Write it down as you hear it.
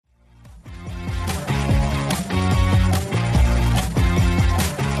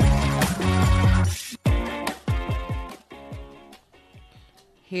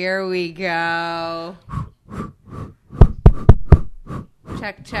Here we go.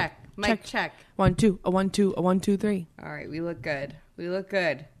 Check. Mic check. 1 2 a 1 2 a 1 2 3. All right, we look good.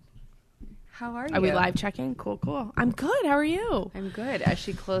 How are you? Are we live checking? Cool. I'm good. How are you? I'm good. As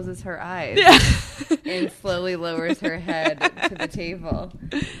she closes her eyes and slowly lowers her head to the table.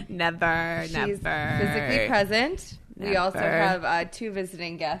 Never. She's physically present. Never. We also have 2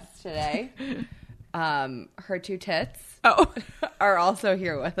 visiting guests today. Her 2 tits are also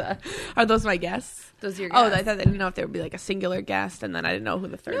here with us. Are those my guests? Those are your guests. Oh, I thought they didn't know if there would be like a singular guest, and then I didn't know who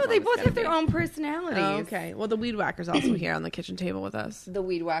the third. No, one they was both gonna have their be. own personalities. Oh, okay. Well, the weed whacker's also here on the kitchen table with us. The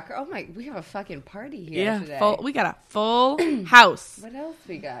weed whacker. Oh my, we have a fucking party here today. We got a full house. What else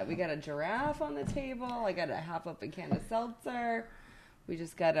we got? We got a giraffe on the table. I got a half open can of seltzer. We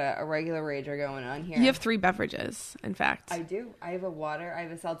just got a regular rager going on here. You have 3 beverages, in fact. I do. I have a water. I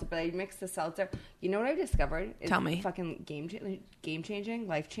have a seltzer, but I mix the seltzer. You know what I discovered? Tell me. Fucking game changing,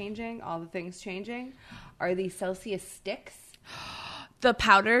 life changing, all the things changing. Are these Celsius sticks? The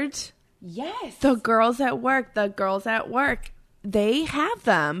powdered. Yes. The girls at work, they have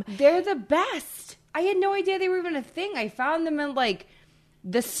them. They're the best. I had no idea they were even a thing. I found them in like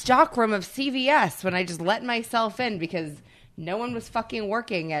the stockroom of CVS when I just let myself in because no one was fucking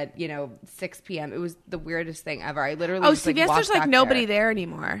working at, 6 p.m. It was the weirdest thing ever. I literally just, CVS, there's like nobody there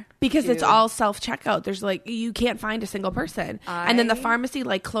anymore because it's all self-checkout. There's like, you can't find a single person. And then the pharmacy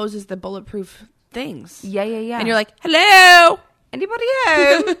like closes the bulletproof things. Yeah. And you're like, hello? Anybody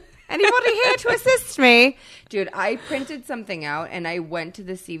home? Anybody here to assist me? Dude, I printed something out and I went to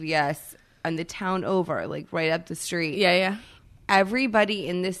the CVS on the town over, like right up the street. Yeah. Everybody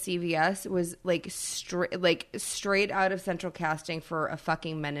in this CVS was like straight out of central casting for a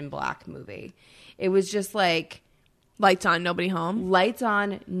fucking Men in Black movie. It was just like lights on, nobody home. Lights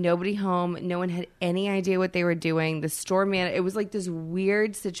on, nobody home. No one had any idea what they were doing. The store man, it was like this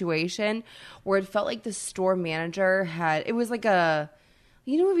weird situation where it felt like the store manager it was like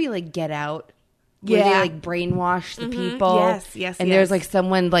movie like Get Out. Where they like brainwash the people. Yes. And there's like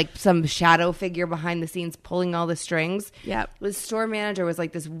someone, like some shadow figure behind the scenes pulling all the strings. Yep. The store manager was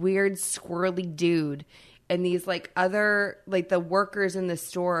like this weird squirrely dude. And these like other, like the workers in the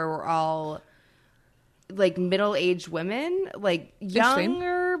store were all like middle-aged women, like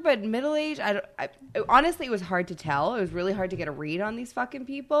younger but middle-aged. Honestly, it was hard to tell. It was really hard to get a read on these fucking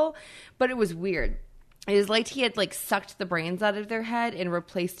people. But it was weird. It was like he had like sucked the brains out of their head and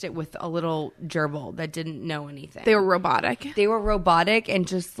replaced it with a little gerbil that didn't know anything. They were robotic. And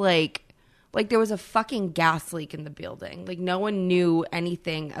just like there was a fucking gas leak in the building. Like no one knew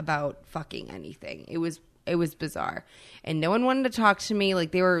anything about fucking anything. It was bizarre. And no one wanted to talk to me.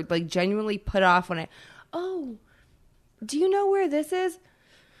 Like they were like genuinely put off when do you know where this is?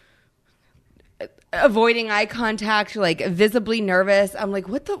 Avoiding eye contact, like visibly nervous. I'm like,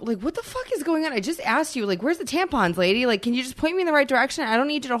 what the fuck is going on? I just asked you, like, where's the tampons, lady? Like, can you just point me in the right direction? I don't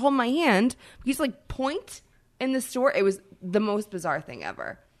need you to hold my hand. You just like point in the store. It was the most bizarre thing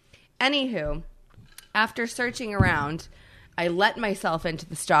ever. Anywho, after searching around, I let myself into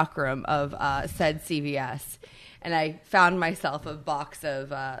the stockroom of said CVS, and I found myself a box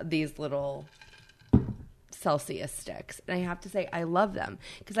of these little Celsius sticks. And I have to say, I love them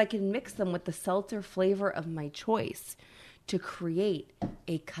because I can mix them with the seltzer flavor of my choice to create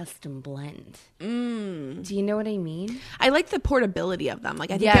a custom blend. Do you know what I mean? I like the portability of them. Like,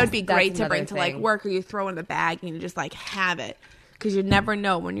 I think that would be great to bring to like work, or you throw in the bag and you just like have it because you never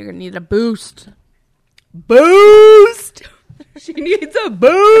know when you're going to need a boost. She needs a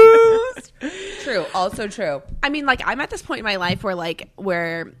boost. True. Also true. I mean, like, I'm at this point in my life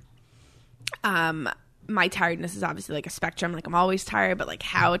where my tiredness is obviously like a spectrum. Like I'm always tired, but like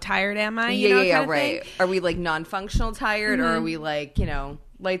how tired am I? Yeah, right. Are we like non-functional tired, or are we like,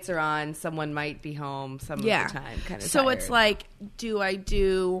 lights are on, someone might be home some of the time kind of So tired. It's like, do I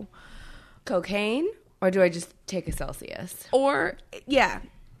do cocaine or do I just take a Celsius? Or,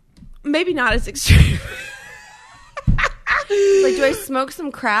 maybe not as extreme. Like, do I smoke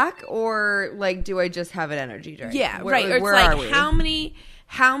some crack or like do I just have an energy drink? Yeah, right. Or it's like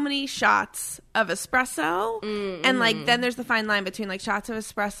how many shots of espresso, and like then there's the fine line between like shots of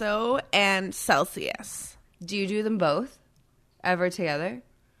espresso and Celsius. Do you do them both ever together?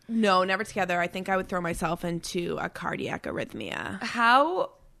 No, never together. I think I would throw myself into a cardiac arrhythmia.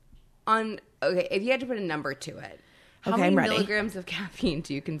 Okay, if you had to put a number to it, how many milligrams of caffeine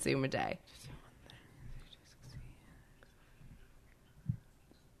do you consume a day?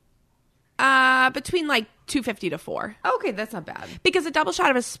 Between like 250 to 4. Okay, that's not bad. Because a double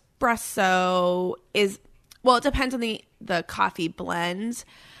shot of espresso is, well, it depends on the coffee blend.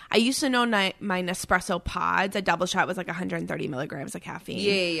 I used to know my Nespresso pods, a double shot was like 130 milligrams of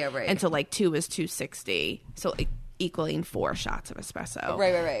caffeine. Yeah, right. And so like 2 is 260. So like equaling 4 shots of espresso.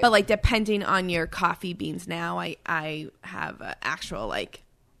 Right. But like depending on your coffee beans now, I have an actual like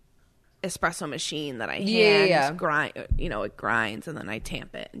espresso machine that I hand grind, it grinds, and then I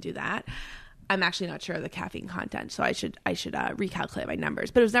tamp it and do that. I'm actually not sure of the caffeine content, so I should recalculate my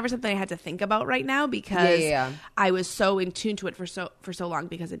numbers. But it was never something I had to think about right now because I was so in tune to it for so long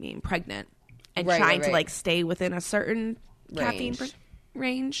because of being pregnant and trying to like stay within a certain caffeine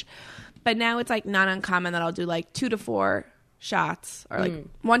range. But now it's like not uncommon that I'll do like 2 to 4 shots or like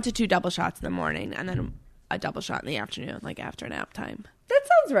 1 to 2 double shots in the morning and then a double shot in the afternoon, like after nap time. That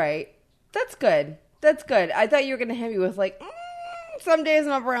sounds right. That's good. I thought you were going to hit me with like, some days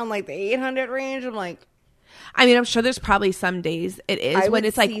I'm up around like the 800 range. I'm like, I mean, I'm sure there's probably some days it is when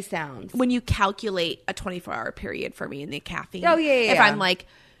it's like sounds. When you calculate a 24-hour period for me in the caffeine. Oh, yeah. If I'm like,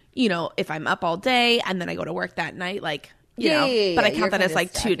 if I'm up all day and then I go to work that night, like, but I count that as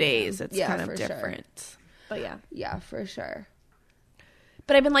like 2 days. It's kind of different. Sure. But yeah. Yeah, for sure.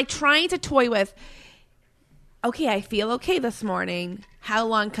 But I've been like trying to toy with, okay, I feel okay this morning. How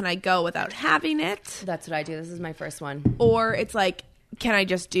long can I go without having it? That's what I do. This is my first one. Or it's like, can I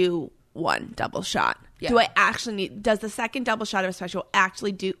just do 1 double shot? Yeah. Do I actually need, does the second double shot of espresso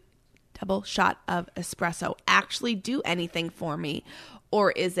actually do anything for me?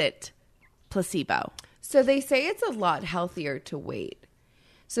 Or is it placebo? So they say it's a lot healthier to wait.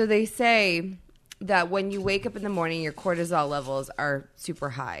 So they say that when you wake up in the morning, your cortisol levels are super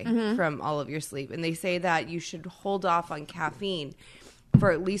high from all of your sleep. And they say that you should hold off on caffeine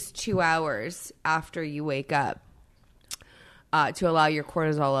for at least 2 hours after you wake up to allow your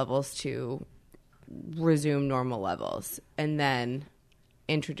cortisol levels to resume normal levels and then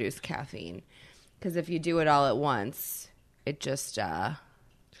introduce caffeine. Because if you do it all at once, it just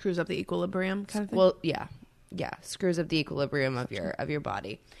screws up the equilibrium kind of thing. Well, yeah, screws up the equilibrium of your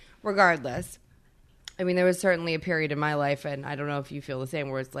body. Regardless, I mean, there was certainly a period in my life, and I don't know if you feel the same,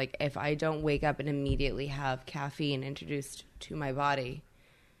 where it's like if I don't wake up and immediately have caffeine introduced to my body,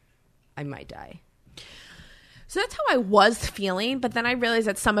 I might die. So that's how I was feeling, but then I realized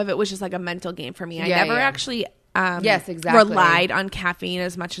that some of it was just like a mental game for me. I never actually relied on caffeine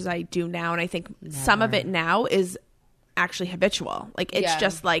as much as I do now, and I think some of it now is actually habitual. Like it's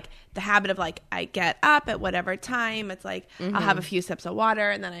just like the habit of like I get up at whatever time. It's like I'll have a few sips of water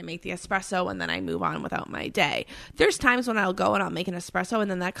and then I make the espresso and then I move on without my day. There's times when I'll go and I'll make an espresso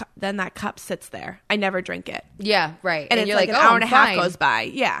and then that cup sits there. I never drink it. Yeah, right. And it's like an hour and a half goes by.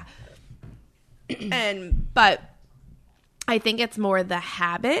 Yeah. But I think it's more the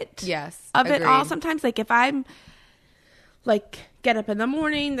habit of it all. Sometimes like if I'm like get up in the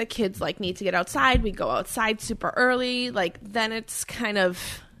morning, the kids like need to get outside, we go outside super early, like then it's kind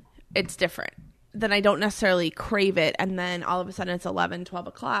of it's different. Then I don't necessarily crave it, and then all of a sudden it's 11, 12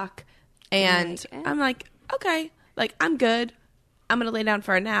 o'clock and I'm like, okay, like I'm good. I'm going to lay down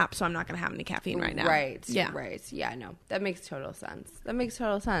for a nap, so I'm not going to have any caffeine right now. Right. Yeah, no. That makes total sense.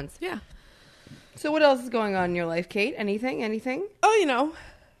 Yeah. So what else is going on in your life, Cait? Anything? Oh,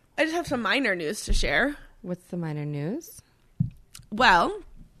 I just have some minor news to share. What's the minor news? Well,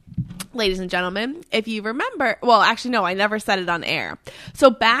 ladies and gentlemen, if you remember, well, actually, no, I never said it on air. So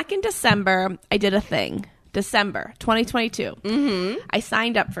back in December, I did a thing. December 2022. Mm-hmm. I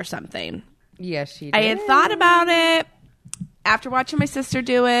signed up for something. Yes, she did. I had thought about it after watching my sister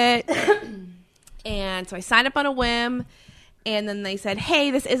do it. And so I signed up on a whim. And then they said,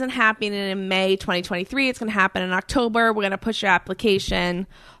 hey, this isn't happening in May 2023. It's going to happen in October. We're going to push your application.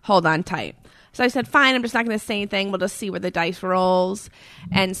 Hold on tight. So I said, fine, I'm just not going to say anything. We'll just see where the dice rolls.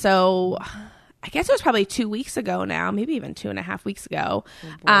 And so I guess it was probably 2 weeks ago now, maybe even 2.5 weeks ago.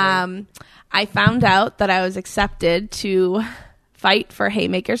 I found out that I was accepted to fight for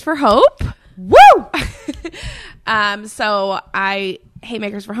Haymakers for Hope. Woo!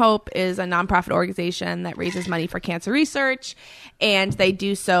 Haymakers for Hope is a nonprofit organization that raises money for cancer research, and they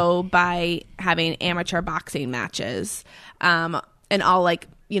do so by having amateur boxing matches in all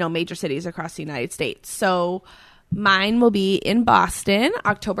major cities across the United States. So mine will be in Boston,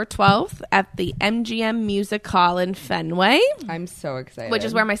 October 12th at the MGM Music Hall in Fenway. I'm so excited. Which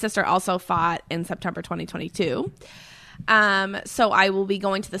is where my sister also fought in September 2022. So I will be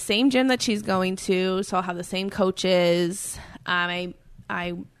going to the same gym that she's going to, so I'll have the same coaches.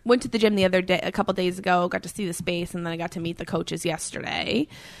 I went to the gym a couple days ago, got to see the space, and then I got to meet the coaches yesterday.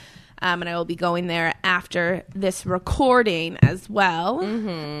 And I will be going there after this recording as well.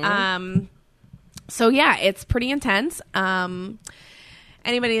 Mm-hmm. So yeah, it's pretty intense.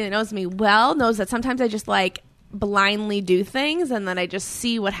 Anybody that knows me well knows that sometimes I just blindly do things, and then I just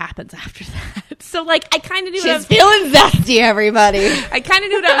see what happens after that. So, like, I kind of knew she's feeling zesty, everybody. I kind of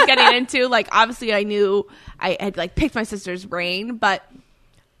knew what I was getting into. Like, obviously, I knew I had, like, picked my sister's brain, but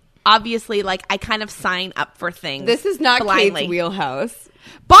obviously, like, I kind of sign up for things. This is not blindly. Cait's wheelhouse.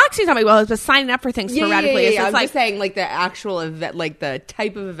 Boxing's not my wheelhouse, but signing up for things sporadically. Yeah. It's I'm like, just saying, like, the actual event, like, the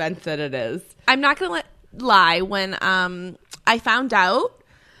type of event that it is. I'm not going to lie. When I found out,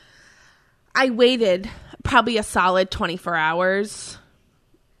 I waited probably a solid 24 hours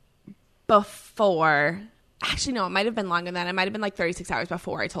before. Actually, no, it might have been longer than that. It might have been like 36 hours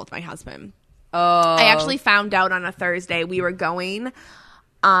before I told my husband. Oh. I actually found out on a Thursday. We were going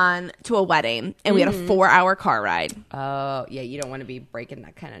on to a wedding, and we had a 4-hour car ride. Oh, yeah, you don't want to be breaking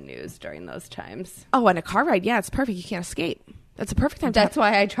that kind of news during those times. Oh, and a car ride, yeah, it's perfect. You can't escape. That's a perfect time. That's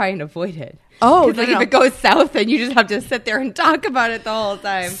why I try and avoid it. Oh, because if it goes south, then you just have to sit there and talk about it the whole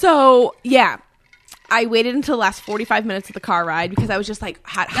time. So, yeah. I waited until the last 45 minutes of the car ride because I was just like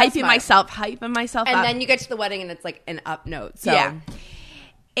hyping myself up. And then you get to the wedding and it's like an up note. So. Yeah.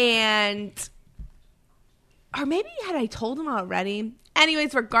 And, or maybe had I told him already?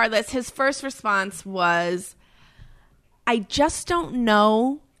 Anyways, regardless, his first response was, I just don't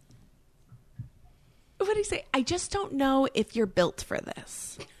know. What did he say? I just don't know if you're built for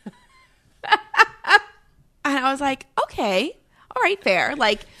this. And I was like, okay. All right, fair.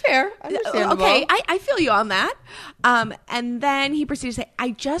 Like, fair. Understandable. Okay, I feel you on that. And then he proceeded to say,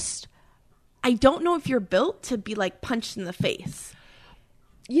 I don't know if you're built to be, like, punched in the face.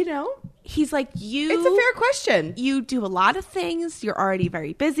 You know? He's like, it's a fair question. You do a lot of things. You're already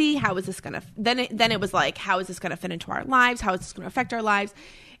very busy. How is this going to... Then it was like, how is this going to fit into our lives? How is this going to affect our lives?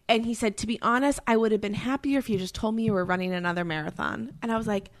 And he said, to be honest, I would have been happier if you just told me you were running another marathon. And I was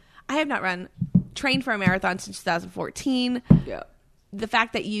like, I have not trained for a marathon since 2014. Yeah. The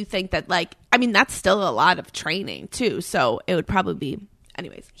fact that you think that, like, I mean, that's still a lot of training too. So it would probably be,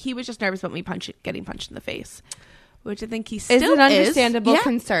 anyways, he was just nervous about me getting punched in the face, which I think he still is. An understandable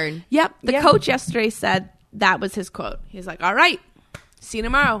concern. Yep. The coach yesterday said that was his quote. He's like, all right, see you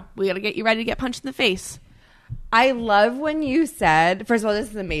tomorrow. We got to get you ready to get punched in the face. I love when you said, first of all, this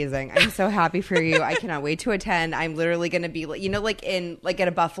is amazing. I'm so happy for you. I cannot wait to attend. I'm literally going to be, you know, like at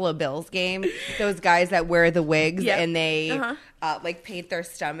a Buffalo Bills game, those guys that wear the wigs and they like paint their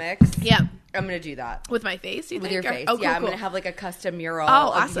stomachs. Yeah. I'm going to do that. With my face, you think? With your face. Oh, cool, yeah, I'm cool. going to have like a custom mural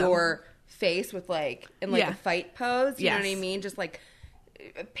awesome. of your face with like, in like a fight pose. You know what I mean? Just like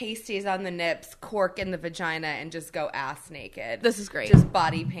pasties on the nips, cork in the vagina, and just go ass naked. This is great. Just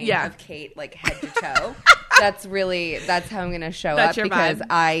body paint of Cait, like head to toe. That's how I'm going to show up because vibe.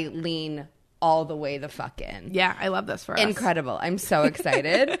 I lean all the way the fuck in. Yeah, I love this for us. Incredible. I'm so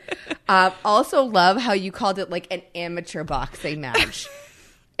excited. Also love how you called it like an amateur boxing match.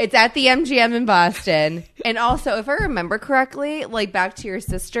 It's at the MGM in Boston. And also, if I remember correctly, like back to your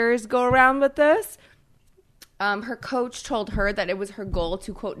sister's go around with this, her coach told her that it was her goal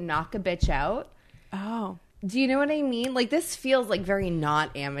to, quote, knock a bitch out. Oh. Do you know what I mean? Like, this feels like very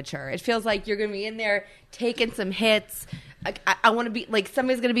not amateur. It feels like you're going to be in there taking some hits. Like, I want to be, like,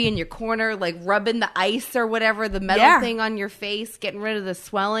 somebody's going to be in your corner, like, rubbing the ice or whatever, the metal thing on your face, getting rid of the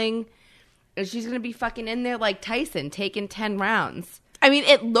swelling. And she's going to be fucking in there like Tyson, taking 10 rounds. I mean,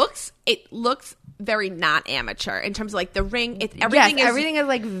 it looks very not amateur in terms of like the ring. Everything is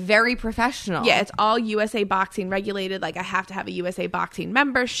like very professional. Yeah, it's all USA Boxing regulated. Like I have to have a USA Boxing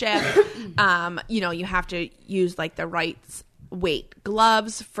membership. You know, you have to use like the right weight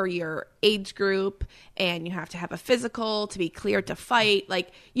gloves for your age group, and you have to have a physical to be cleared to fight.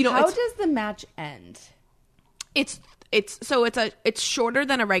 Like, you know, how does the match end? It's shorter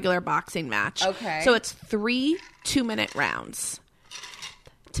than a regular boxing match. Okay, so it's 3 2-minute rounds.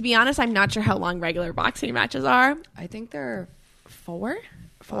 To be honest, I'm not sure how long regular boxing matches are. I think they're 4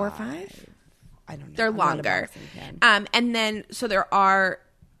 or 5. I don't know. They're longer. And then, so there are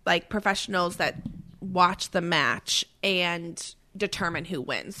like professionals that watch the match and determine who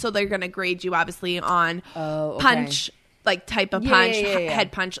wins. So they're going to grade you obviously on punch, like type of punch,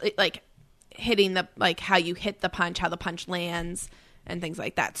 head punch, like hitting the, like how you hit the punch, how the punch lands, and things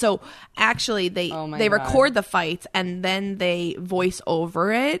like that. So actually they record the fights and then they voice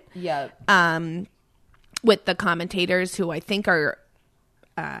over it. Yeah. With the commentators who I think are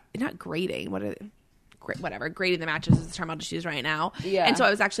not grading. Whatever. Grading the matches is the term I'll just use right now. Yeah. And so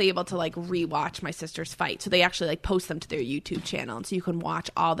I was actually able to like rewatch my sister's fight. So they actually like post them to their YouTube channel, and so you can watch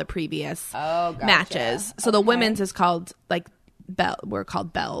all the previous matches. So the women's is called like we're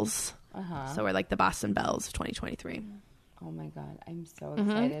called Bells. So we're like the Boston Bells of 2023. Oh my God, I'm so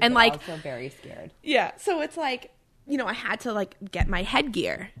excited, and but like also very scared. Yeah, so it's like, you know, I had to like get my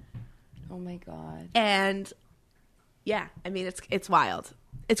headgear. Oh my God. And yeah, I mean, it's wild.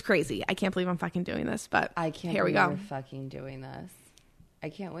 It's crazy. I can't believe I'm fucking doing this, but I can't here we believe go. we're fucking doing this. I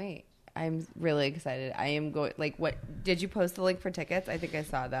can't wait. I'm really excited. I am going. Like, what did you post the link for tickets? I think I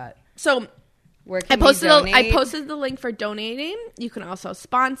saw that. So where I can you donate? I posted the link for donating. You can also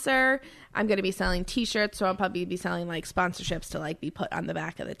sponsor. I'm going to be selling T-shirts, so I'll probably be selling like sponsorships to like be put on the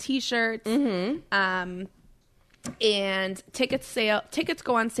back of the T-shirts. And tickets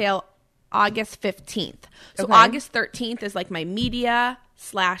go on sale August 15th. So Okay. August 13th is like my media /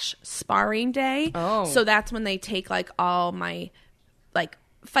 sparring day. Oh. So that's when they take like all my like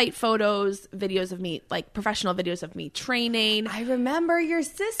fight photos, videos of me, like professional videos of me training. I remember your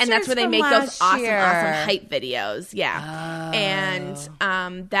sisters, And that's where they from make those last year. awesome hype videos. Yeah.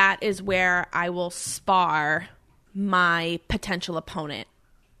 And that is where I will spar my potential opponent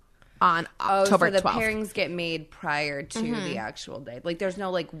on October so the 12th. pairings get made prior to the actual day. Like, there's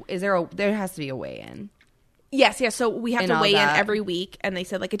no like, there has to be a weigh-in. Yes. So we have And to all weigh in that. every week. And they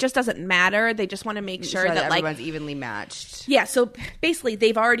said, like, it just doesn't matter. They just want to make sure that like, everyone's evenly matched. yeah. So basically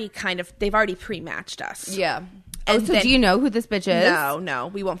they've already pre-matched us. Yeah. And so then- do you know who this bitch is? No,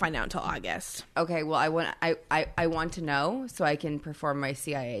 we won't find out until August. Okay, well, I want to know so I can perform my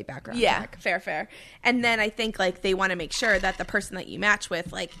CIA background Yeah, check. fair. And then I think like they want to make sure that the person that you match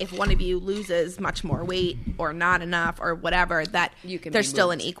with, like if one of you loses much more weight or not enough or whatever, that You can there's be still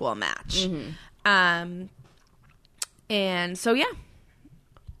moved. an equal match. And so yeah,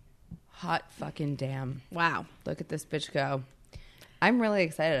 Hot fucking damn. wow. Look at this bitch go. I'm really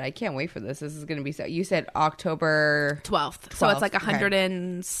excited. I can't wait for this. This is going to be so... You said October... 12th. So it's like 12th,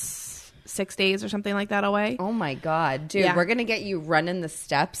 106 days or something like that away. Oh my God. Dude, Yeah. we're going to get you running the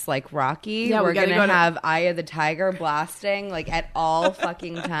steps like Rocky. Yeah, we we're gotta going go to to- have Eye of the Tiger blasting like at all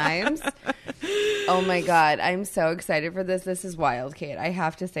fucking times. Oh my God. I'm so excited for this. This is wild, Cait. I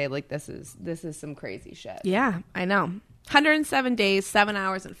have to say, like, this is some crazy shit. Yeah, I know. 107 days, 7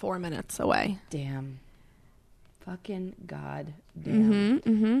 hours and 4 minutes away. Damn. Fucking God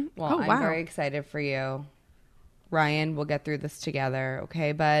damn. Well, Oh, I'm wow. very excited for you. Ryan, we'll get through this together.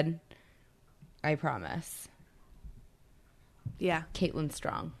 Okay, bud? I promise. Yeah. Caitlin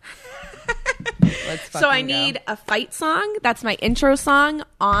Strong. Let's fucking So I go. need a fight song. That's my intro song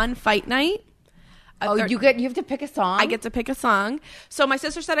on fight night. Oh, you have to pick a song? I get to pick a song. So my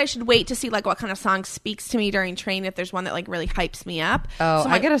sister said I should wait to see like what kind of song speaks to me during training, if there's one that like really hypes me up. Oh, so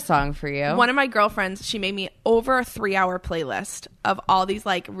I got a song for you. One of my girlfriends, she made me over a 3-hour playlist of all these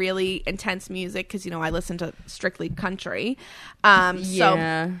like really intense music because, you know, I listen to strictly country.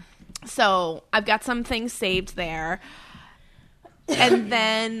 Yeah. So I've got some things saved there. And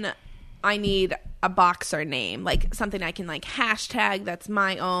then I need a boxer name, like something I can like hashtag that's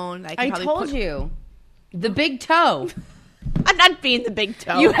my own. I can probably told you. The big toe. I'm not being the big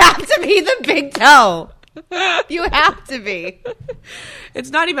toe. You have to be the big toe. You have to be.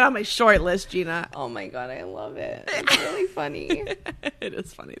 It's not even on my short list, Gina. Oh my God, I love it. It's really funny. It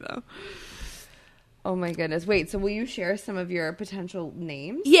is funny though. Oh my goodness. Wait, so will you share some of your potential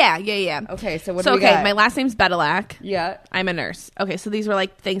names? Yeah. Okay, so what do we okay, got? my last name's Betelak. Yeah. I'm a nurse. Okay, so these were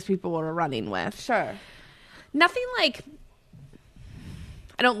like things people were running with. Sure. Nothing like,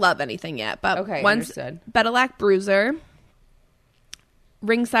 I don't love anything yet, but Okay, one's understood. Betelak Bruiser,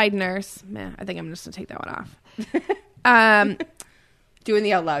 Ringside Nurse. Man, I think I'm just gonna take that one off. Doing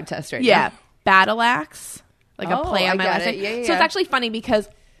the out loud test right Yeah, now. Battle Axe, like a Oh, play I on my got last it. name. Yeah, So yeah. it's actually funny because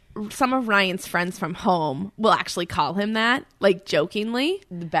some of Ryan's friends from home will actually call him that, like jokingly.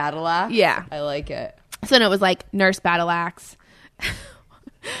 The battle axe? Yeah. I like it. So then it was like Nurse Battle Axe.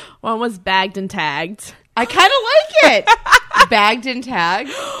 One was Bagged and Tagged. I kind of like it. Bagged and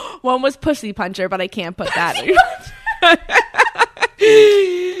tagged. One was Pussy Puncher, but I can't put that.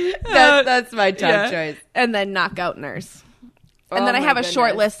 That's my top Yeah. choice. And then Knockout Nurse. Oh And then I my have a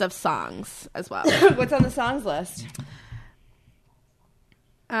short goodness. list of songs as well. What's on the songs list?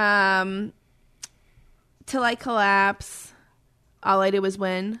 Till I Collapse, All I Did Was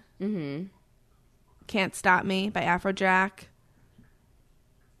Win. Mm-hmm. Can't Stop Me by Afrojack.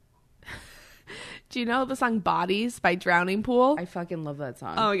 Do you know the song Bodies by Drowning Pool? I fucking love that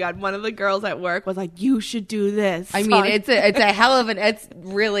song. Oh my God. One of the girls at work was like, you should do this. I mean, it's a hell of it's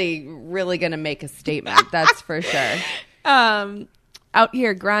really, really going to make a statement. That's for sure. Out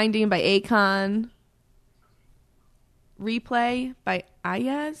Here Grinding by Akon. Replay by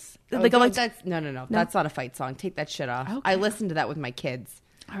Ayaz. No, that's not a fight song. Take that shit off. Okay. I listened to that with my kids.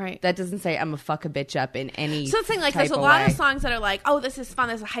 All right. That doesn't say I'm a fuck a bitch up in any. So the thing, like, type there's a of lot way. of songs that are like, oh, this is fun,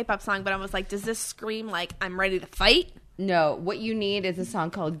 this is a hype up song, but I was like, does this scream like I'm ready to fight? No, what you need is a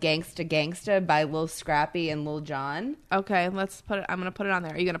song called Gangsta Gangsta by Lil Scrappy and Lil Jon. Okay, let's put it. I'm gonna put it on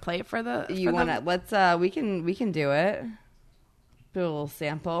there. Are you gonna play it for the? You want to? Let's. We can do it. Do a little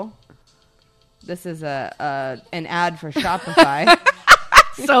sample. This is an ad for Shopify.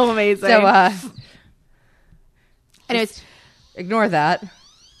 So amazing. So, anyways, ignore that.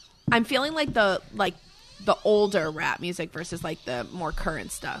 I'm feeling like the older rap music versus like the more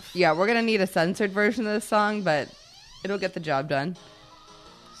current stuff. Yeah, we're gonna need a censored version of this song, but it'll get the job done.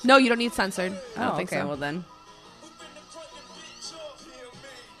 No, you don't need censored. I don't think okay, so. Well then.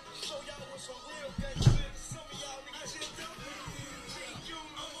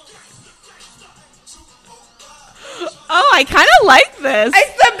 Oh, I kind of like this.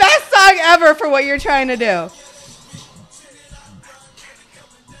 It's the best song ever for what you're trying to do.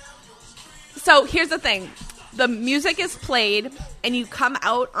 So here's the thing. The music is played, and you come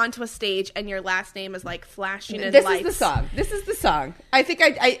out onto a stage, and your last name is like flashing in lights. This is the song. I think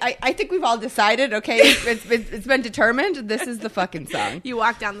I think we've all decided. Okay, it's been determined. This is the fucking song. You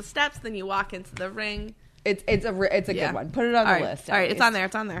walk down the steps, then you walk into the ring. It's a good one. Put it on the list. All right, it's on there.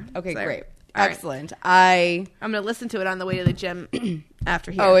 It's on there. Okay, so, great. All Excellent. right. I'm gonna listen to it on the way to the gym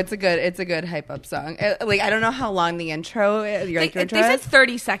after here. Oh, it's a good hype up song. Like I don't know how long the intro is. They said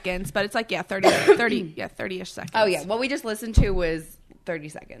 30 seconds, but it's like 30-ish seconds. Oh yeah, what we just listened to was 30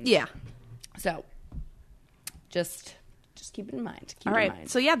 seconds. Yeah. So just keep it in mind. All right.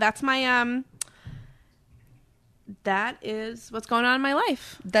 So yeah, that's my that is what's going on in my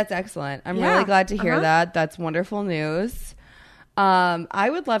life. That's excellent. I'm really glad to hear that. That's wonderful news. I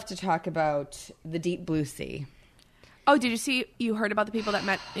would love to talk about the deep blue sea. Oh, did you heard about the people that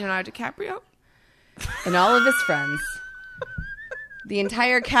met Leonardo DiCaprio? And all of his friends. The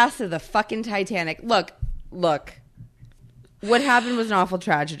entire cast of the fucking Titanic. Look. What happened was an awful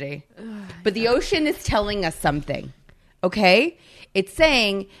tragedy. But the ocean is telling us something. Okay? It's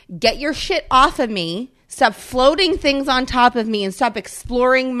saying, get your shit off of me. Stop floating things on top of me and stop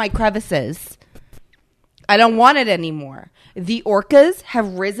exploring my crevices. I don't want it anymore. The orcas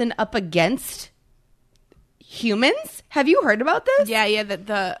have risen up against humans. Have you heard about this? Yeah.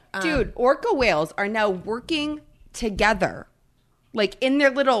 Dude, orca whales are now working together, like in their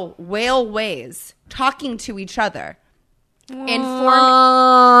little whale ways, talking to each other and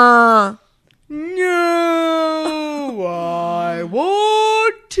forming. No, I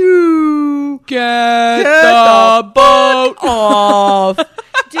want to get the boat off.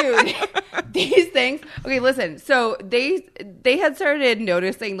 Dude, these things. Okay, listen. So they had started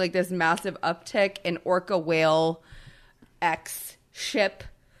noticing like this massive uptick in orca whale X ship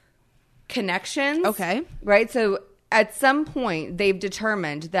connections. Okay. Right? So at some point they've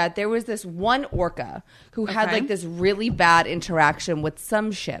determined that there was this one orca who had like this really bad interaction with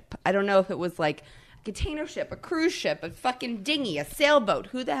some ship. I don't know if it was like a container ship, a cruise ship, a fucking dinghy, a sailboat.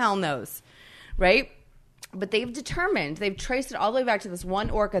 Who the hell knows? Right? But they've traced it all the way back to this one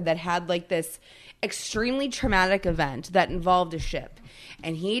orca that had like this extremely traumatic event that involved a ship.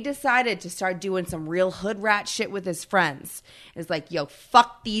 And he decided to start doing some real hood rat shit with his friends. It's like, yo,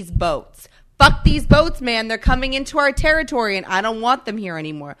 fuck these boats. Fuck these boats, man. They're coming into our territory and I don't want them here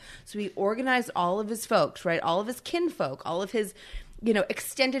anymore. So he organized all of his folks, right? All of his kinfolk, all of his,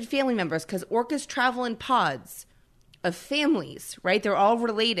 extended family members, because orcas travel in pods of families, right? They're all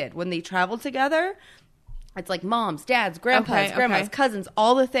related. When they travel together, it's like moms, dads, grandpas, grandmas, cousins,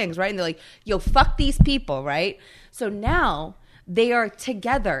 all the things, right? And they're like, yo, fuck these people, right? So now they are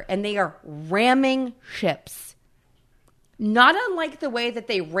together and they are ramming ships. Not unlike the way that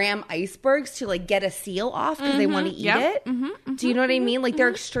they ram icebergs to like get a seal off because they want to eat it. Do you know what I mean? Like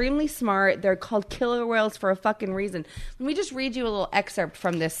they're extremely smart. They're called killer whales for a fucking reason. Let me just read you a little excerpt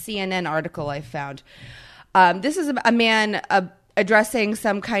from this CNN article I found. This is a man addressing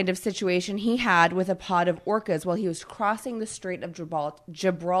some kind of situation he had with a pod of orcas while he was crossing the Strait of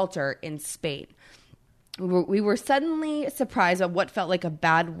Gibraltar in Spain. We were suddenly surprised at what felt like a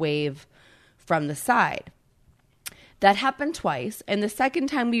bad wave from the side. That happened twice, and the second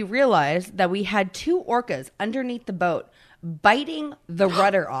time we realized that we had two orcas underneath the boat biting the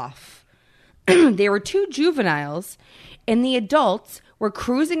rudder off. They were two juveniles, and the adults were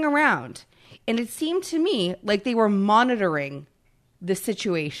cruising around, and it seemed to me like they were monitoring the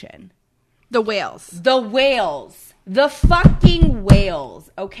situation. The whales. The fucking whales,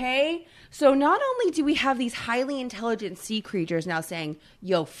 okay? So not only do we have these highly intelligent sea creatures now saying,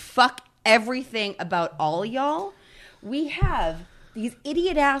 yo, fuck everything about all y'all, we have these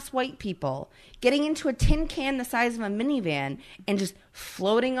idiot-ass white people getting into a tin can the size of a minivan and just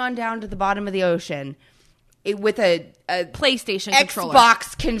floating on down to the bottom of the ocean with a PlayStation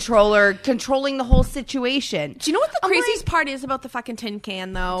Xbox controller controlling the whole situation. Do you know what the craziest part is about the fucking tin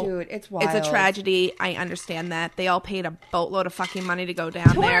can, though? Dude, it's wild. It's a tragedy. I understand that. They all paid a boatload of fucking money to go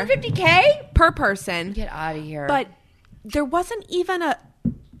down there. $250K? Per person. Get out of here. But there wasn't even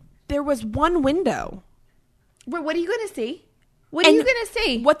there was one window. What are you going to see? What are you going to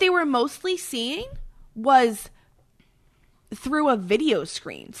see? What they were mostly seeing was through a video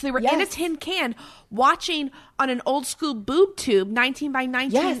screen. So they were in a tin can watching on an old school boob tube 19 by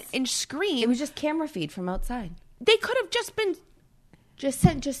 19 inch screen. It was just camera feed from outside. They could have just been just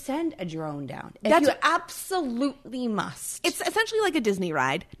send a drone down. If you absolutely must. It's essentially like a Disney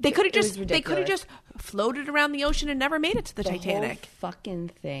ride. They could have just floated around the ocean and never made it to the Titanic. Whole fucking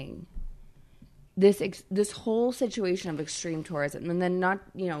thing. This whole situation of extreme tourism, and then not,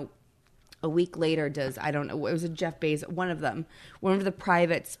 a week later I don't know, it was a Jeff Bezos, one of the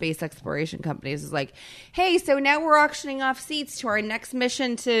private space exploration companies is like, hey, so now we're auctioning off seats to our next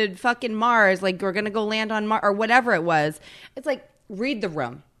mission to fucking Mars. Like, we're going to go land on Mars or whatever it was. It's like, read the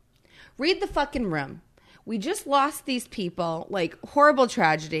room. Read the fucking room. We just lost these people, like horrible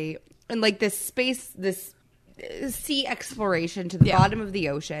tragedy, and like this sea exploration to the bottom of the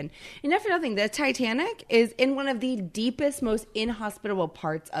ocean. And if nothing, the Titanic is in one of the deepest, most inhospitable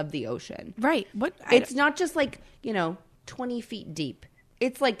parts of the ocean. Right. It's not just like, 20 feet deep.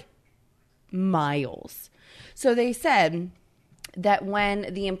 It's like miles. So they said that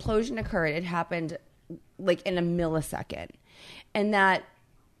when the implosion occurred, it happened like in a millisecond. And that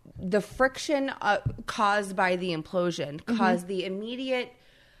the friction caused by the implosion caused the immediate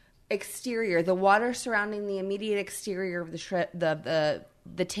exterior, the water surrounding the immediate exterior of the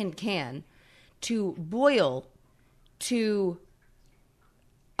tin can, to boil to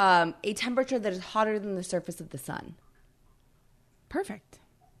a temperature that is hotter than the surface of the sun. Perfect.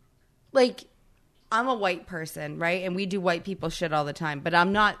 Like, I'm a white person, right? And we do white people shit all the time, but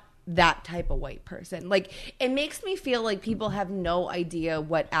I'm not that type of white person. Like, it makes me feel like people have no idea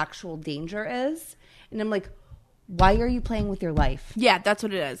what actual danger is. And I'm like, why are you playing with your life? Yeah, that's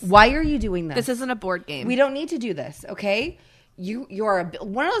what it is. Why are you doing this? This isn't a board game. We don't need to do this, okay? You're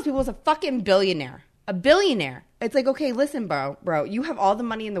one of those people who's a fucking billionaire. A billionaire. It's like, okay, listen, bro, you have all the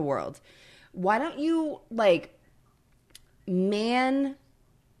money in the world. Why don't you, like,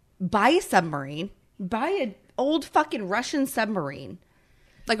 buy a submarine, buy an old fucking Russian submarine.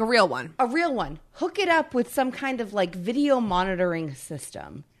 Like a real one. A real one. Hook it up with some kind of, like, video monitoring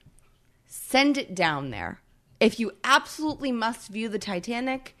system. Send it down there. If you absolutely must view the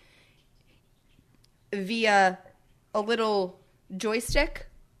Titanic via a little joystick,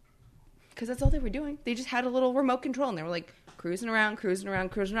 because that's all they were doing. They just had a little remote control, and they were, like, cruising around. They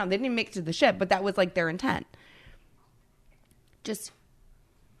didn't even make it to the ship, but that was, like, their intent. Just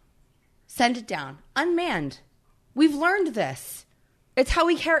send it down. Unmanned. We've learned this. It's how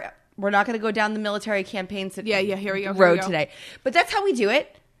we carry... We're not going to go down the military campaign here we go. road today. But that's how we do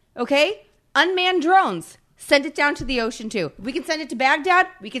it, okay? Unmanned drones. Send it down to the ocean, too. If we can send it to Baghdad,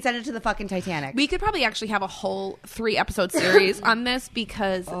 we can send it to the fucking Titanic. We could probably actually have a whole 3-episode series on this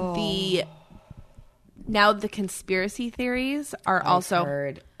because now the conspiracy theories are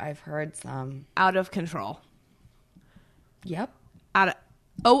I've heard some. Out of control. Yep. Out of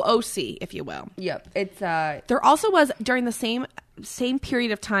OOC, if you will. Yep. It's there also was during the same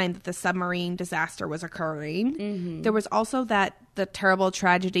period of time that the submarine disaster was occurring. Mm-hmm. There was also the terrible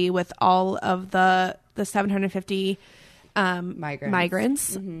tragedy with all of the 750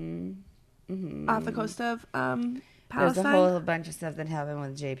 migrants off the coast of Palestine. There's a whole bunch of stuff that happened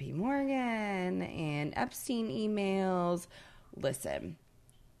with J.P. Morgan and Epstein emails. Listen,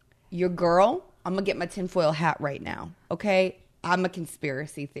 your girl, I'm going to get my tinfoil hat right now, okay? I'm a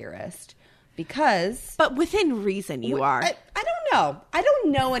conspiracy theorist because... But within reason you are. I don't know. I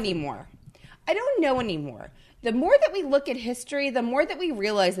don't know anymore. The more that we look at history, the more that we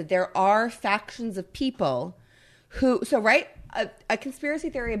realize that there are factions of people who... So, right? A conspiracy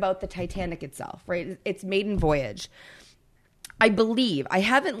theory about the Titanic itself, right? Its maiden voyage. I believe... I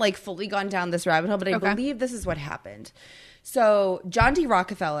haven't, like, fully gone down this rabbit hole, but I believe this is what happened. So, John D.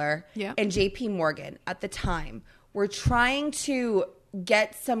 Rockefeller and J.P. Morgan at the time were trying to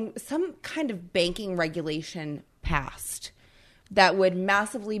get some kind of banking regulation passed that would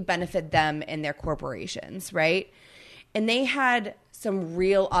massively benefit them and their corporations, right? And they had some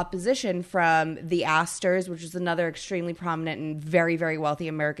real opposition from the Astors, which is another extremely prominent and very, very wealthy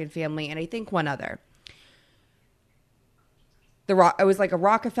American family, and I think one other. It was like a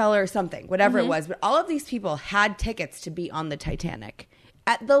Rockefeller or something, whatever it was. But all of these people had tickets to be on the Titanic.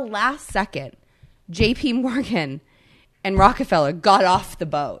 At the last second, J.P. Morgan and Rockefeller got off the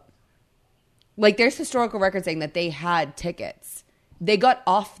boat. Like, there's historical records saying that they had tickets. They got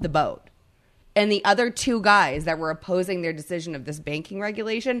off the boat. And the other two guys that were opposing their decision of this banking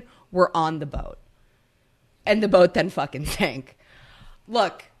regulation were on the boat. And the boat then fucking sank.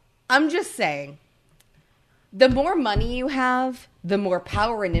 Look, I'm just saying, the more money you have, the more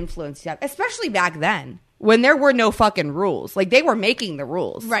power and influence you have, especially back then when there were no fucking rules. Like, they were making the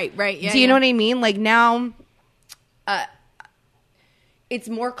rules. Right. Yeah. Do you know what I mean? Like, now it's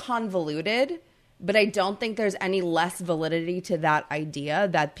more convoluted, but I don't think there's any less validity to that idea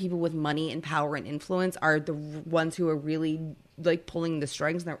that people with money and power and influence are the ones who are really, like, pulling the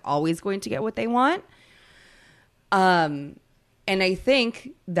strings, and they're always going to get what they want. And I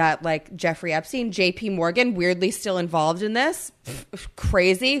think that, like, Jeffrey Epstein, JP Morgan, weirdly still involved in this.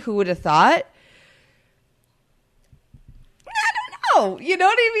 Crazy. Who would have thought? I don't know. You know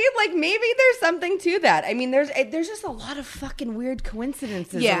what I mean? Like, maybe there's something to that. I mean, there's just a lot of fucking weird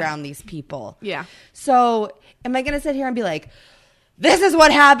coincidences around these people. Yeah. So am I going to sit here and be like, this is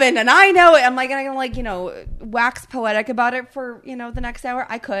what happened and I know it? Am I going to, like, you know, wax poetic about it for, you know, the next hour?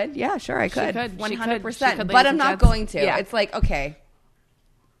 I could. Yeah, sure, I could. 100%. But I'm not going to. Yeah. It's like, okay.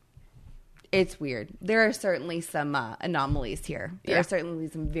 It's weird. There are certainly some anomalies here. There are certainly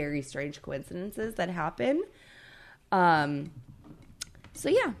some very strange coincidences that happen. So,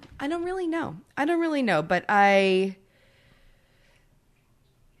 yeah, I don't really know. But I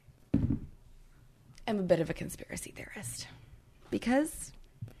am a bit of a conspiracy theorist. Because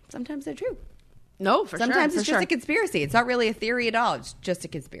sometimes they're true. No, for Sometimes sure. it's just a conspiracy. It's not really a theory at all. It's just a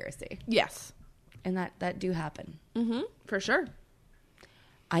conspiracy. Yes. And that do happen. Mm-hmm. For sure.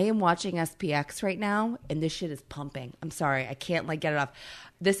 I am watching SPX right now, and this shit is pumping. I'm sorry. I can't, like, get it off.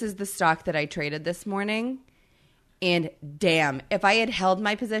 This is the stock that I traded this morning. And damn, if I had held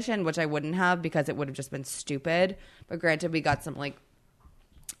my position, which I wouldn't have because it would have just been stupid. But granted, we got some, like,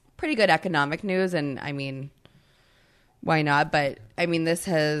 pretty good economic news. And, I mean, why not? But, I mean, this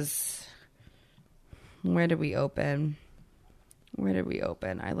has... Where did we open?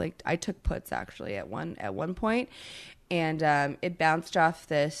 I took puts, actually, at one point. And it bounced off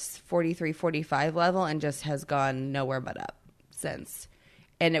this 43.45 level and just has gone nowhere but up since.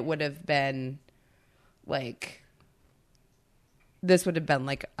 And it would have been, like... This would have been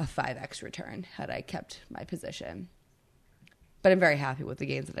like a 5x return had I kept my position. But I'm very happy with the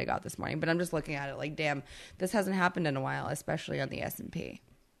gains that I got this morning. But I'm just looking at it like, damn, this hasn't happened in a while, especially on the S&P.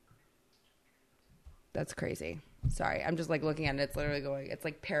 That's crazy. Sorry. I'm just like looking at it. It's literally going, it's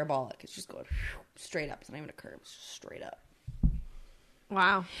like parabolic. It's just going straight up. It's not even a curve. It's just straight up.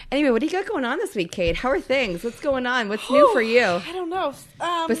 Wow. Anyway, what do you got going on this week, Cait? How are things? What's going on? What's new for you? I don't know.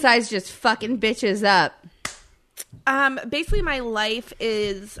 Besides just fucking bitches up. Basically, my life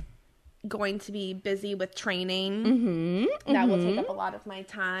is going to be busy with training. That will take up a lot of my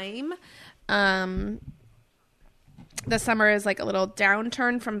time. The summer is like a little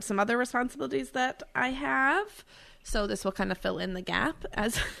downturn from some other responsibilities that I have. So this will kind of fill in the gap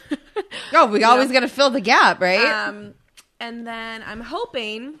as... Oh, we always got to fill the gap, right? And then I'm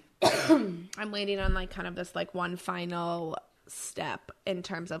hoping... I'm waiting on like kind of this like one final... step in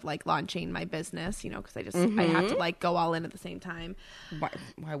terms of like launching my business, you know, because I have to like go all in at the same time.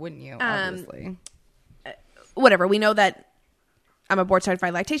 Why wouldn't you? Obviously. Whatever. We know that I'm a board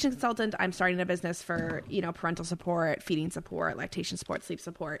certified lactation consultant. I'm starting a business for, you know, parental support, feeding support, lactation support, sleep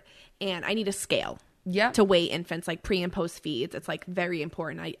support, and I need a scale. Yeah. To weigh infants like pre and post feeds. It's like very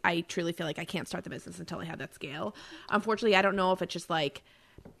important. I truly feel like I can't start the business until I have that scale. Unfortunately, I don't know if it's just like,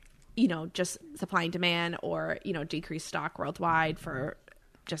 you know, just supply and demand or, you know, decreased stock worldwide for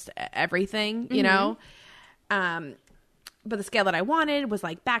just everything, you know? But the scale that I wanted was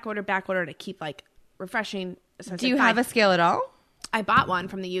like back order to keep like refreshing. So do you have a scale at all? I bought one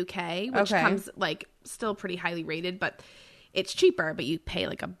from the UK, which comes like still pretty highly rated, but it's cheaper, but you pay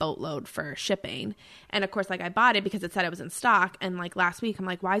like a boatload for shipping. And of course, like I bought it because it said it was in stock. And like last week, I'm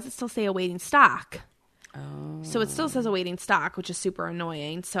like, why does it still say awaiting stock? Oh. So it still says awaiting stock, which is super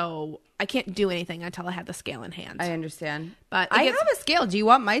annoying. So I can't do anything until I have the scale in hand. I understand. But I have a scale. Do you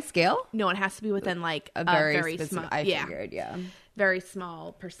want my scale? No, it has to be within like a very small. I figured, very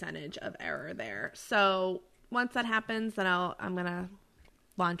small percentage of error there. So once that happens, then I'm gonna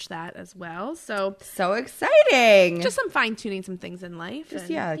launch that as well. So exciting! Just some fine tuning some things in life. Just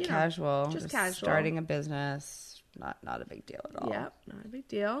casual. Just casual. Starting a business. Not a big deal at all. Yep, not a big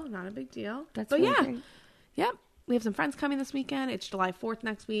deal. That's really Yep. We have some friends coming this weekend. It's July 4th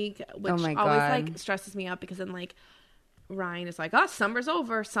next week, which always like stresses me out because then like Ryan is like, "Oh, summer's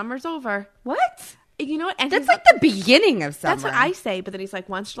over. What? You know what? And that's like the beginning of summer. That's what I say, but then he's like,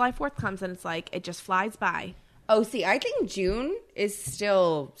 once July 4th comes, and it's like it just flies by. Oh, see, I think June is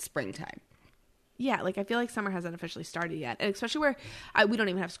still springtime. Yeah, like I feel like summer hasn't officially started yet, and especially where we don't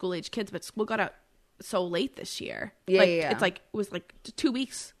even have school age kids, but school got out so late this year. Yeah, like, yeah. It's like it was like 2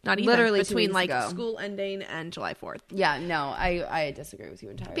 weeks, not even Literally between 2 weeks like ago. school ending and July 4th. Yeah, no, I disagree with you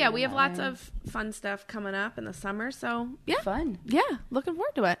entirely. Yeah, we have lots of fun stuff coming up in the summer, so yeah, fun. Yeah, looking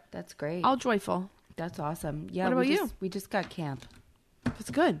forward to it. That's great. All joyful. That's awesome. Yeah. What about you? We just got camp. That's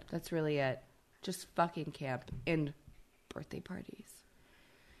good. That's really it. Just fucking camp and birthday parties.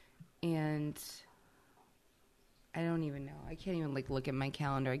 And I don't even know. I can't even like look at my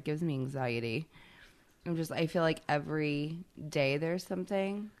calendar. It gives me anxiety. I feel like every day there's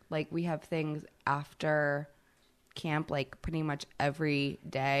something. Like we have things after camp, like pretty much every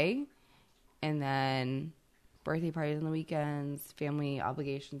day. And then birthday parties on the weekends, family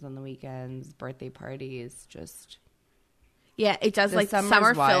obligations on the weekends, birthday parties, just... Yeah, it does. Like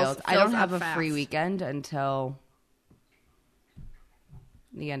summer wild. Fills I don't have a free weekend until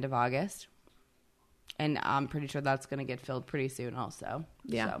the end of August. And I'm pretty sure that's going to get filled pretty soon also.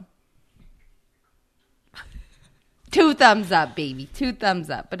 Yeah. So. 2 thumbs up, baby. 2 thumbs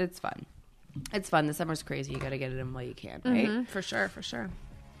up. But it's fun. It's fun. The summer's crazy. You got to get it in while you can, right? Mm-hmm. For sure, for sure.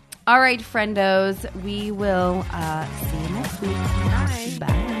 All right, friendos. We will see you next week. Bye.